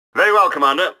Very well,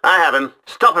 Commander. I have him.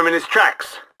 Stop him in his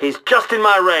tracks. He's just in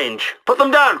my range. Put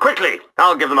them down, quickly.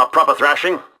 I'll give them a proper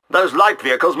thrashing. Those light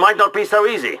vehicles might not be so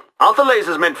easy. Aren't the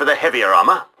lasers meant for the heavier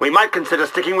armor? We might consider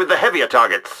sticking with the heavier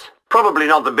targets. Probably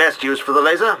not the best use for the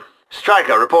laser.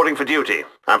 Striker reporting for duty.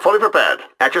 I'm fully prepared.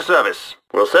 At your service.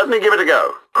 We'll certainly give it a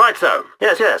go. Quite so.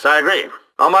 Yes, I agree.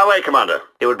 On my way, Commander.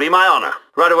 It would be my honor.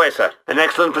 Right away, sir. An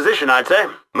excellent position, I'd say.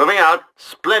 Moving out.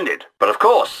 Splendid. But of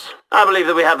course, I believe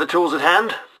that we have the tools at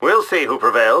hand. We'll see who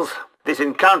prevails. This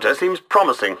encounter seems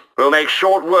promising. We'll make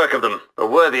short work of them. A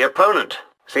worthy opponent.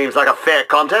 Seems like a fair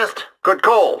contest. Good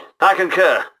call. I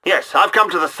concur. Yes, I've come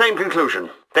to the same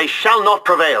conclusion. They shall not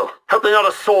prevail. Hope they're not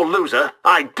a sore loser.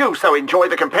 I do so enjoy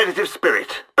the competitive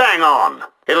spirit. Bang on.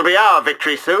 It'll be our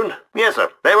victory soon. Yes, sir.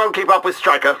 They won't keep up with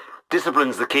Striker.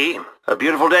 Discipline's the key. A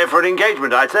beautiful day for an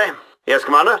engagement, I'd say. Yes,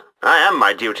 Commander. I am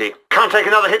my duty. Can't take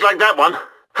another hit like that one.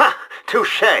 Ha!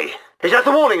 Touché. Is that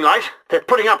the warning light? They're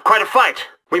putting up quite a fight.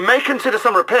 We may consider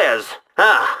some repairs.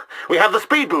 We have the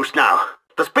speed boost now.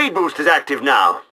 The speed boost is active now.